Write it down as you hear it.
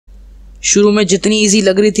शुरू में जितनी इजी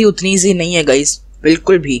लग रही थी उतनी इजी नहीं है गाइस,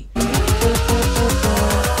 बिल्कुल भी।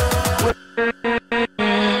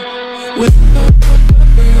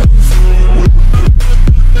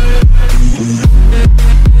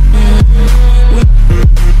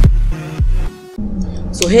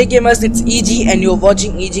 So hey gamers, it's EG and you're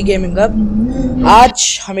watching EG Gaming Hub।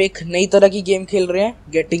 आज हम एक नई तरह की गेम खेल रहे हैं,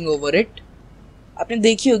 गेटिंग ओवर इट। आपने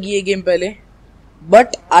देखी होगी ये गेम पहले,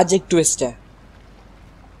 बट आज एक ट्विस्ट है।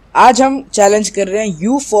 आज हम चैलेंज कर रहे हैं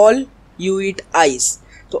you fall you eat ice.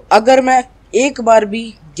 तो अगर मैं एक बार भी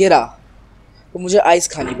गिरा तो मुझे आइस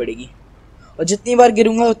खानी पड़ेगी, और जितनी बार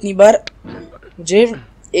गिरूंगा उतनी बार मुझे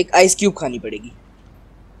एक आइस क्यूब खानी पड़ेगी।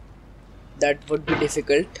 दैट वुड बी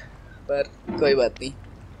डिफिकल्ट, पर कोई बात नहीं।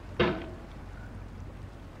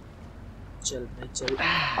 चल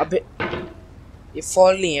अबे ये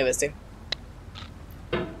फॉल नहीं है वैसे।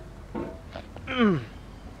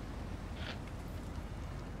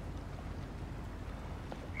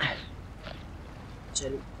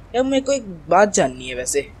 चल यार, मेरे को एक बात जाननी है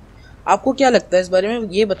वैसे, आपको क्या लगता है इस बारे में,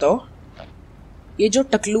 ये बताओ। ये जो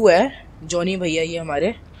टकलू है जॉनी भैया, ये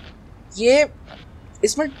हमारे, ये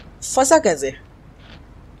इसमें फंसा कैसे?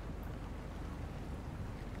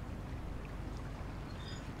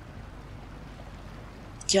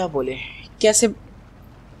 क्या बोले, कैसे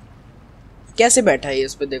कैसे बैठा है ये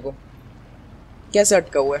इस पे? देखो कैसे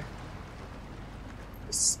अटका हुआ है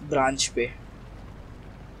इस ब्रांच पे।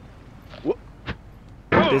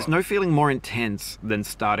 There's no feeling more intense than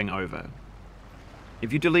starting over.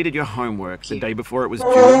 If you deleted your homework the day before it was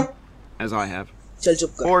due, as I have, चल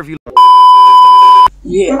चुप कर। or if you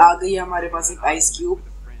ये आ गई हमारे पास एक आइस क्यूब,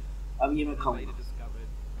 अब ये मैं खाऊंगा।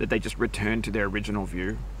 that they just returned to their original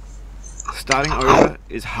view. Starting over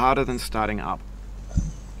is harder than starting up.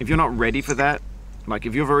 If you're not ready for that, like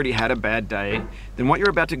if you've already had a bad day, then what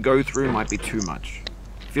you're about to go through might be too much.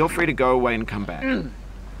 Feel free to go away and come back.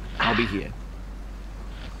 I'll be here.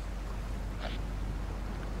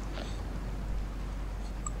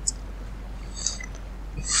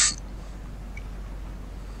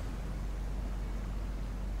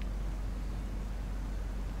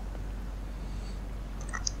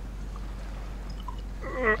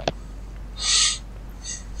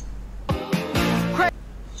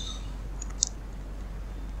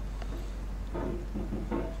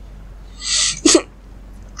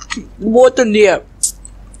 बहुत ठंडी है।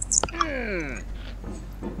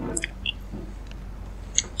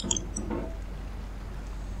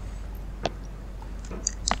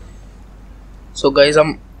 So guys,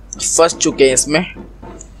 हम फंस चुके हैं इसमें।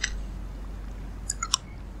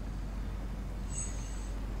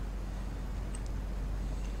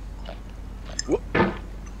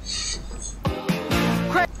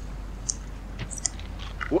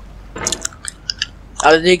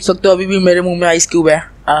 आप देख सकते हो अभी भी मेरे मुंह में आइस क्यूब है,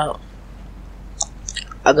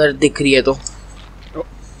 अगर दिख रही है तो।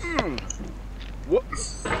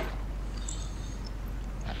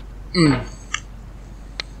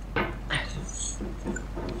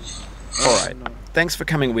 Alright, thanks for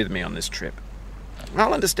coming with me on this trip.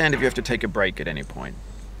 I'll understand if you have to take a break at any point.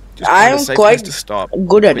 Just find a safe place to stop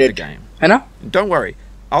good at with it, the game. है ना? Don't worry,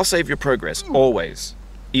 I'll save your progress, always,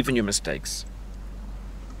 even your mistakes.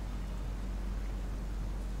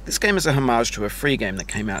 This game is a homage to a free game that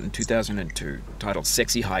came out in 2002 titled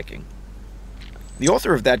Sexy Hiking. The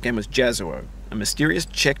author of that game was XOXO, a mysterious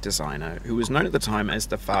Czech designer who was known at the time as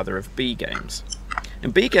the father of B games.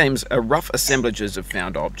 And B games are rough assemblages of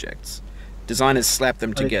found objects. Designers slap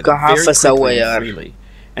them together very quickly and freely,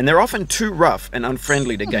 and they're often too rough and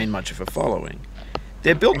unfriendly to gain much of a following.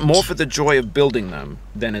 They're built more for the joy of building them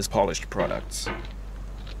than as polished products.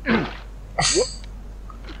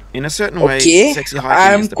 In a certain way, Sexy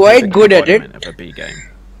Hiking is the perfect embodiment of a B game.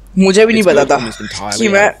 मुझे भी नहीं पता था कि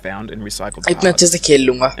मैं found and recycled इतना अच्छे से खेल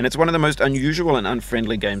लूंगा। And it's one of the most unusual and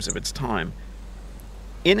unfriendly games of its time.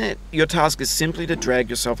 In it, your task is simply to drag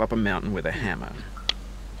yourself up a mountain with a hammer.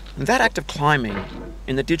 And that act of climbing,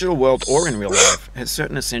 in the digital world or in real life, has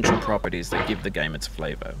certain essential properties that give the game its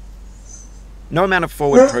flavor. No amount of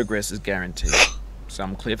forward progress is guaranteed.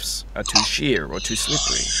 Some cliffs are too sheer or too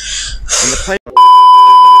slippery. And the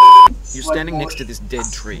you're standing next to this dead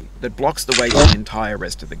tree that blocks the way to the entire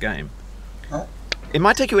rest of the game. It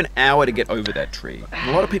might take you an hour to get over that tree, and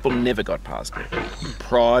a lot of people never got past it. You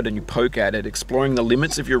prod and you poke at it, exploring the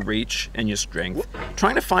limits of your reach and your strength,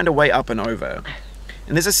 trying to find a way up and over.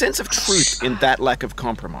 And there's a sense of truth in that lack of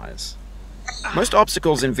compromise. Most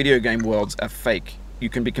obstacles in video game worlds are fake. You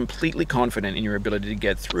can be completely confident in your ability to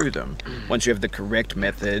get through them once you have the correct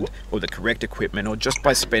method or the correct equipment or just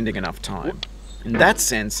by spending enough time. In that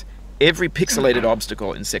sense, every pixelated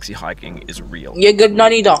obstacle in Sexy Hiking is real. ये गड्ढा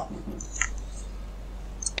नहीं था।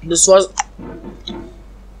 This was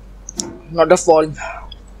not a fall.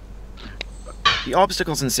 The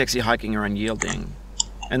obstacles in sexy hiking are unyielding,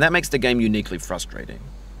 and that makes the game uniquely frustrating.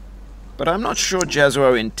 But I'm not sure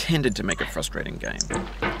XOXO intended to make a frustrating game.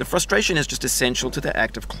 The frustration is just essential to the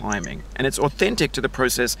act of climbing, and it's authentic to the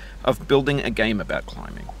process of building a game about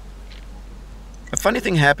climbing. A funny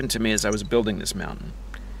thing happened to me as I was building this mountain.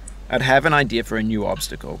 I'd have an idea for a new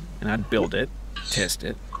obstacle, and I'd build it, test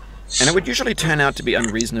it, and it would usually turn out to be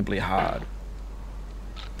unreasonably hard.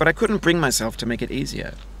 But I couldn't bring myself to make it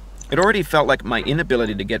easier. It already felt like my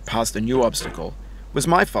inability to get past a new obstacle was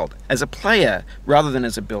my fault as a player rather than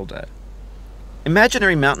as a builder.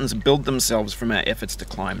 Imaginary mountains build themselves from our efforts to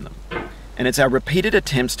climb them, and it's our repeated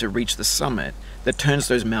attempts to reach the summit that turns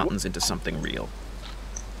those mountains into something real.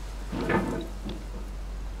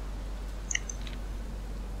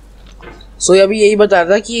 So अभी यही बता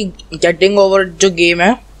रहा था कि getting over जो game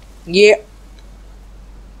है ये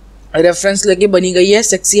reference लेके बनी गई है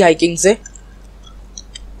सेक्सी हाइकिंग से।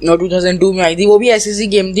 2002 में आई थी, वो भी ऐसी सी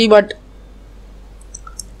गेम थी बट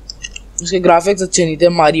उसके ग्राफिक्स अच्छे नहीं थे,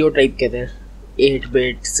 मारियो टाइप के थे, 8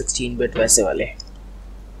 बिट 16 बिट वैसे वाले।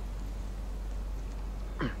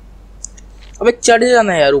 अबे चढ़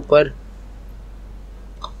जाना यार ऊपर,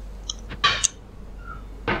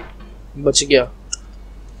 बच गया।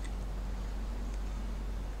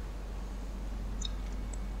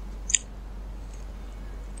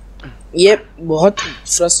 ये बहुत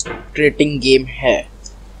फ्रस्ट्रेटिंग गेम है,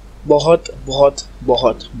 बहुत बहुत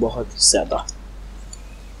बहुत बहुत ज्यादा,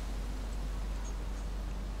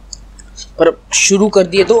 पर शुरू कर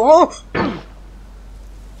दिए तो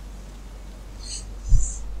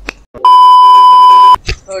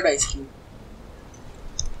थर्ड आइस क्यूब,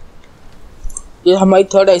 ये हमारी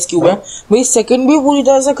थर्ड आइस क्यूब है। मेरी सेकंड भी पूरी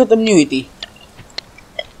तरह से खत्म नहीं हुई थी,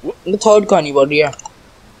 थर्ड कहानी बढ़ रही है।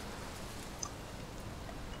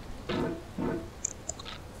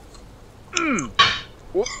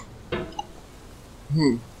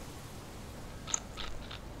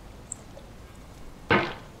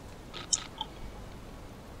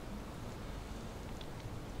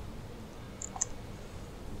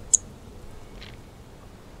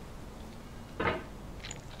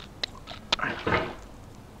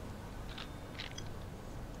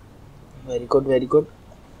 Very good very good.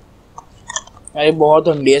 अरे बहुत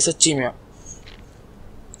ठंडी है सच्ची में,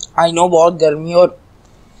 आई नो बहुत गर्मी और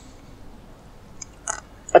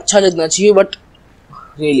अच्छा लगना चाहिए बट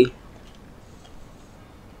रियली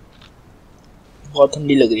बहुत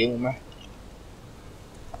ठंडी लग रही है मुझे।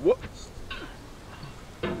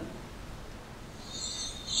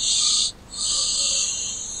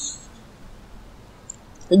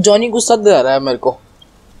 जॉनी गुस्सा दे रहा है मेरे को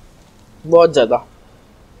बहुत ज्यादा।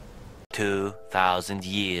 2000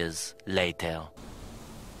 years later.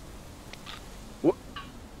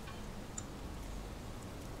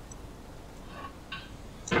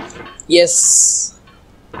 Yes.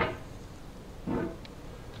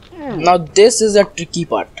 Now this is a tricky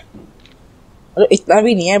part. अरे इतना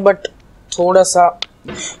भी नहीं है बट थोड़ा सा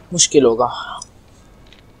मुश्किल होगा।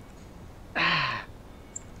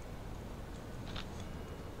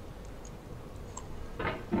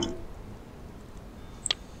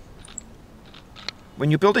 When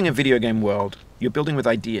you're building a video game world, you're building with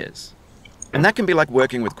ideas. And that can be like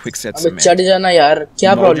working with quickset अबे cement. चढ़ जाना यार,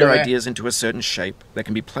 क्या Mold प्रॉब्लम your है? ideas into a certain shape that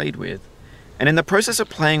can be played with. And in the process of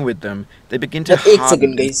playing with them, they begin to एक harden.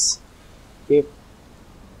 Second guys, ये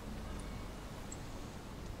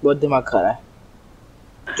बहुत दिमाग खा रहा है,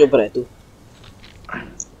 चुप रह तू।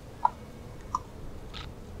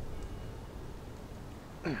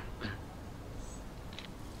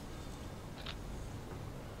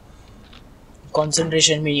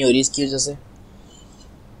 कंसंट्रेशन भी नहीं हो रही इसकी वजह से।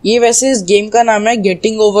 ये वैसे इस गेम का नाम है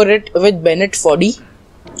getting over it with Bennett फॉर्डी,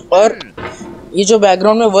 और ये जो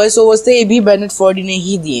बैकग्राउंड में वॉइस ओवर्स थे ये भी बेनेट फॉर्डी ने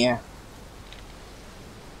ही दिए हैं।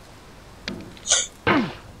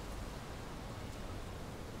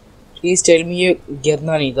 प्लीज टेल मी ये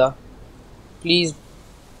गिरना नहीं था, please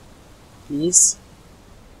please.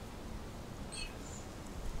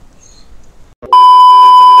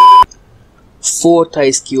 Fourth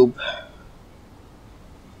ice cube.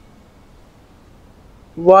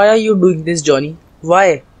 Why are you doing this, Johnny? Why?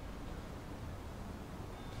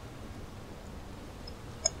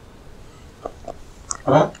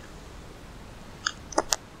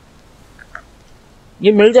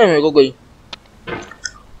 ये मिल जाए मेरे को कोई,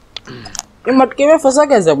 ये मटके में फंसा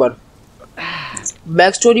कैसे? पर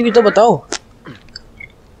बैक स्टोरी भी तो बताओ।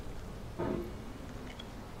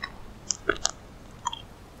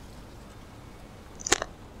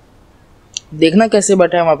 देखना कैसे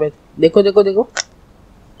बैठा है वहां पे, देखो देखो देखो।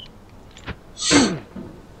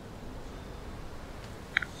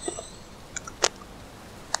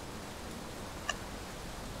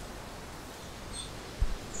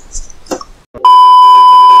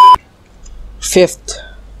 फिफ्थ,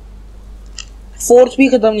 फोर्थ भी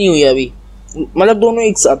खत्म नहीं हुई अभी, मतलब दोनों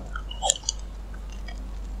एक साथ।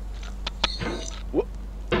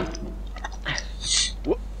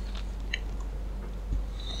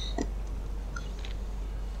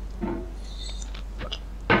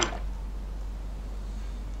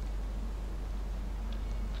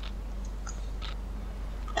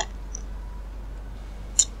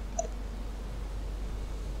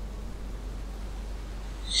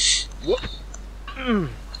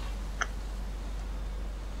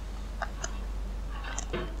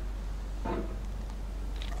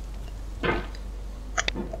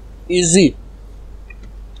 इजी।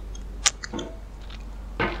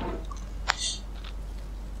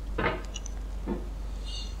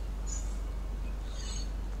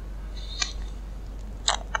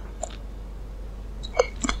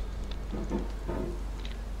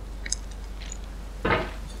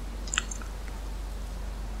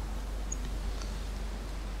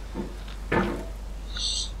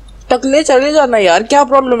 टकले चले जाना यार, क्या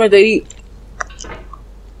प्रॉब्लम है तेरी?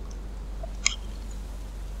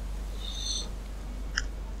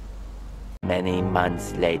 Many months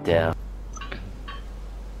later.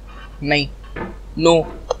 नहीं, नो,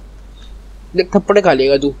 देख थप्पड़े खा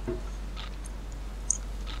लेगा तू।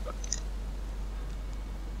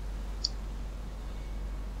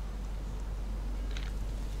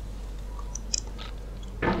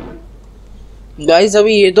 गाइस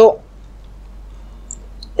अभी ये तो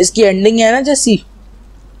इसकी एंडिंग है ना जैसी,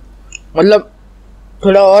 मतलब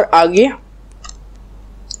थोड़ा और आगे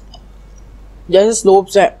जैसे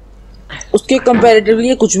स्लोप्स है उसके कंपैरेटिवली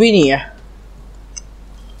ये कुछ भी नहीं है।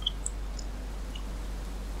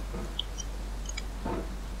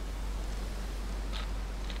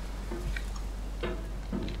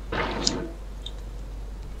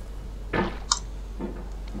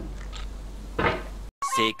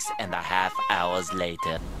 Six and a half hours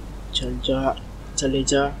later. चल जा, चले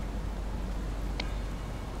जा।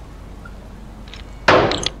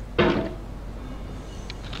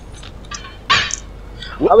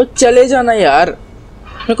 अब चले जाना यार,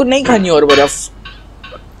 मेरे को नहीं खानी और बर्फ।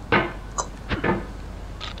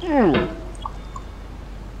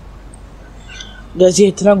 जैसे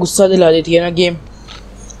इतना गुस्सा दिला देती है ना गेम।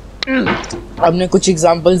 हमने कुछ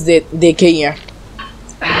एग्जांपल्स देखे ही हैं।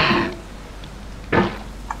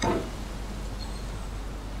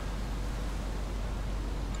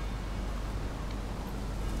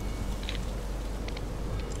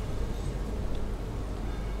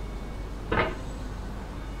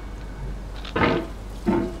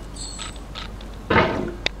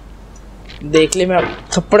 देख ले, मैं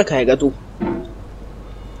थप्पड़ खाएगा तू।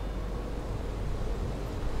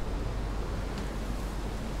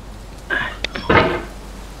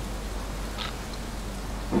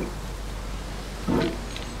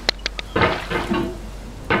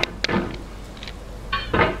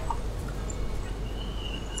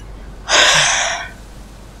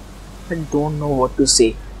 I don't know what to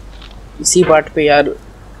say। इसी बात पे यार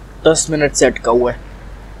 10 मिनट से अटका हुआ है।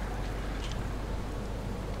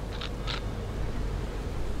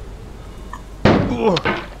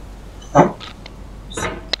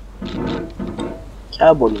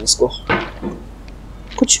 क्या बोलूं इसको,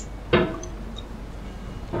 कुछ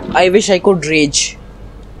I wish I could raise.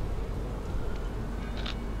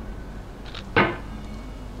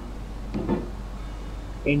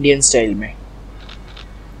 Indian style में।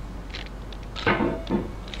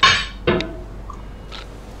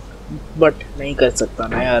 बट नहीं कर सकता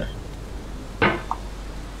ना यार।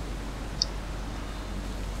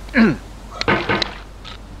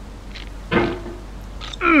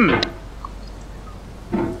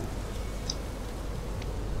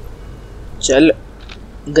 चल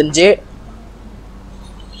गंजे,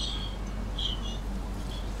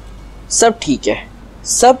 सब ठीक है,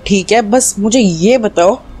 सब ठीक है, बस मुझे ये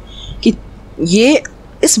बताओ कि ये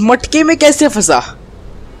इस मटके में कैसे फंसा?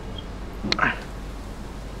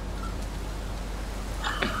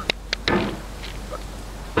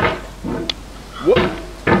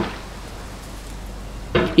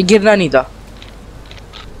 ये गिरना नहीं था।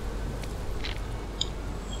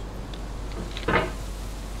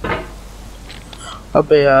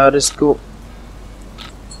 अबे यार इसको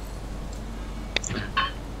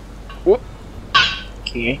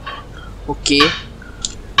okay okay,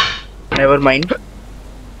 never mind.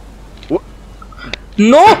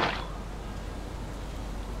 No,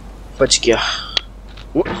 बच गया।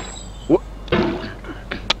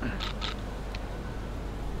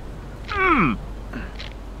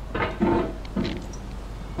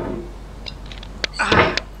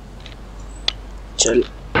 चल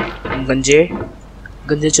गंजे,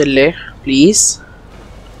 गंजे चल ले प्लीज।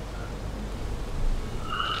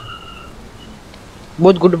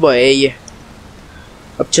 बहुत गुड बॉय है ये।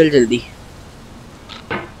 अब चल जल्दी।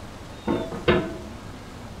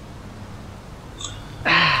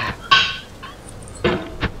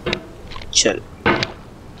 चल।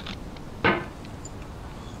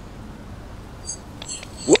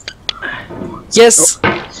 Yes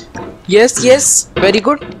yes yes, very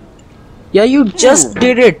good. या यू जस्ट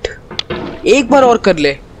डिड इट। एक बार और कर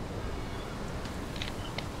ले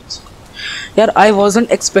यार। आई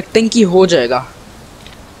वॉजंट एक्सपेक्टिंग कि हो जाएगा।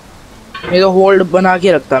 मेरा होल्ड बना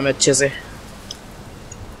के रखता मैं अच्छे से।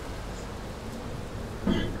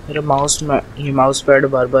 मेरा माउस में ये माउस पैड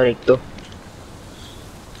बार बार एक तो।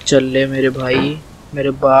 चल ले मेरे भाई,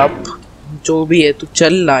 मेरे बाप, जो भी है तू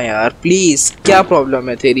चल ना यार प्लीज। क्या प्रॉब्लम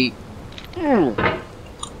है तेरी?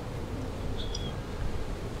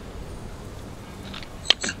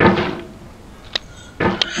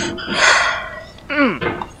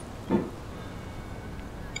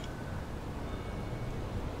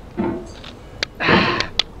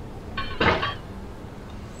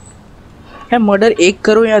 है मर्डर एक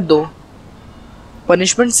करो या दो,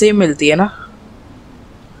 पनिशमेंट सेम मिलती है ना?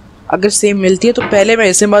 अगर सेम मिलती है तो पहले मैं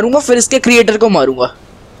इसे मारूंगा फिर इसके क्रिएटर को मारूंगा।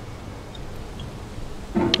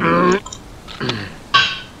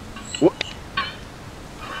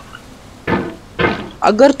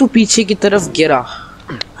 अगर तू पीछे की तरफ गिरा,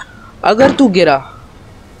 अगर तू गिरा,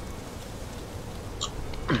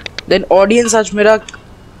 देन ऑडियंस आज मेरा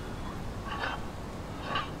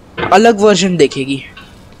अलग वर्जन देखेगी।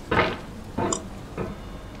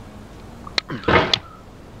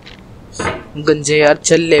 गंजे यार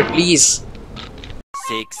चल ले please.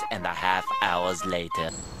 6.5 hours later.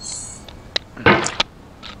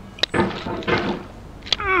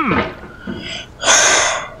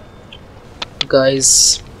 Guys,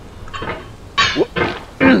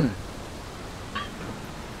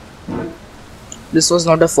 this was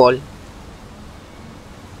not a fall.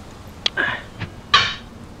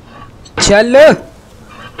 चल।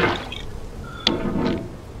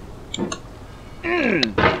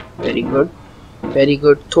 Very good, very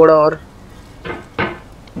good. थोड़ा और।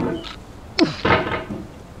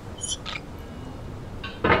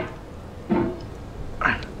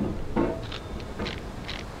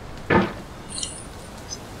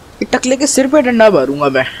 टकले के सिर पे डंडा मारूंगा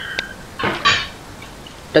मैं।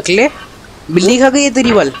 टकले, बिल्ली खा गई है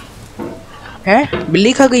तेरी बल? हैं?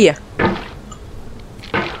 बिल्ली खा गई है?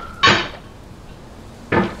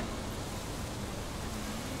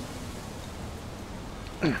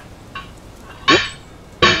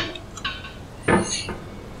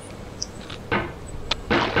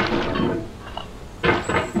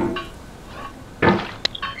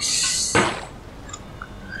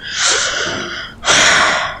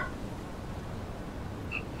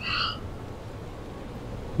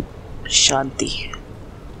 शांति,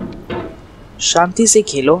 शांति से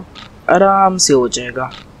खेलो, आराम से हो जाएगा,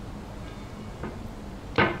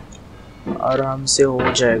 आराम से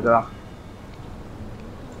हो जाएगा।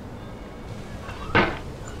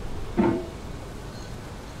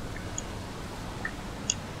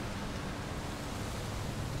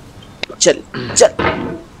 चल चल।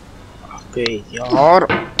 अबे यार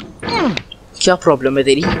क्या प्रॉब्लम है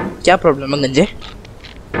तेरी? क्या प्रॉब्लम है गंजे?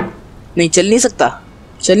 नहीं चल नहीं सकता,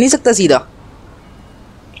 चल नहीं सकता सीधा?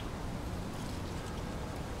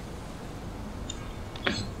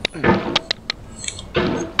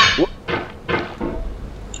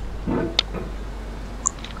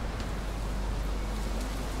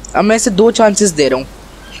 अब मैं इसे 2 चांसेस दे रहा हूं।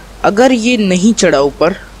 अगर ये नहीं चढ़ा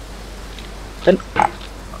ऊपर तो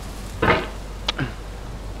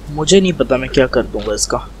मुझे नहीं पता मैं क्या कर दूंगा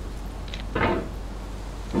इसका।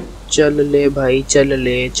 चल ले भाई, चल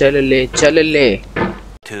ले, चल ले, चल ले।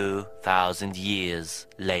 2000 years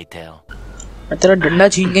later. मैं तेरा डंडा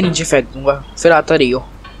छीन के नीचे फेंक दूंगा, फिर आता रहियो।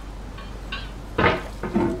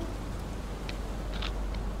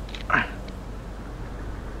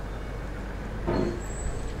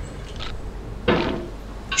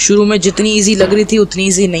 शुरू में जितनी इजी लग रही थी उतनी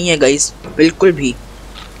इजी नहीं है गाइस, बिल्कुल भी।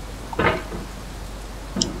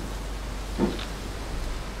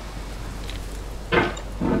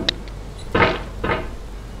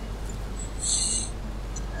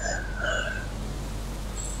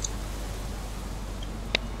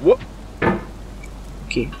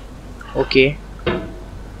 Okay okay.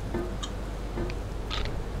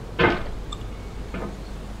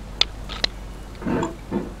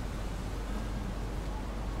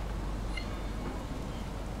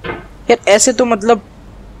 यार ऐसे तो मतलब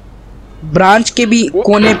ब्रांच के भी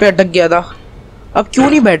कोने पे अटक गया था, अब क्यों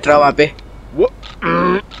नहीं बैठ रहा वहां पे?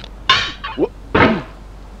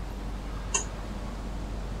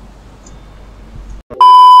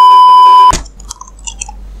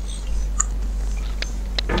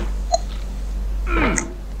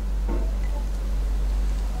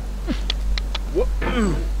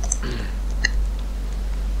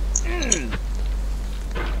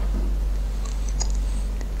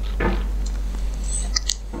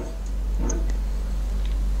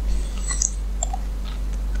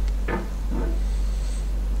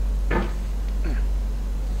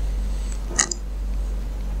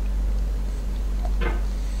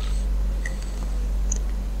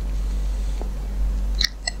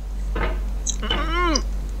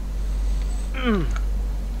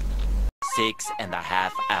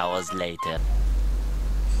 half hours later.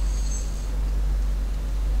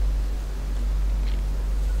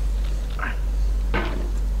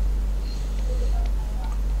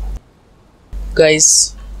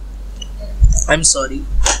 Guys, I'm sorry.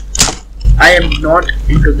 I am not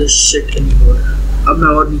into this shit anymore. अब मैं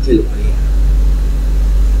और नहीं खेलूंगा ये.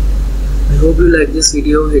 I hope you like this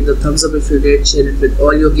video. Hit the thumbs up if you did. Share it with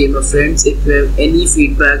all your gamer friends. If you have any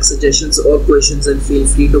feedback, suggestions or questions, then feel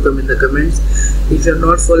free to come in the comments. If you are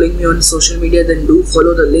not following me on social media, then do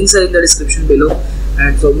follow. The links are in the description below.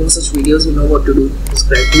 And for more such videos, you know what to do.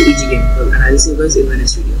 Subscribe to EG Gaming Club. And I'll see you guys in my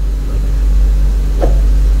next video.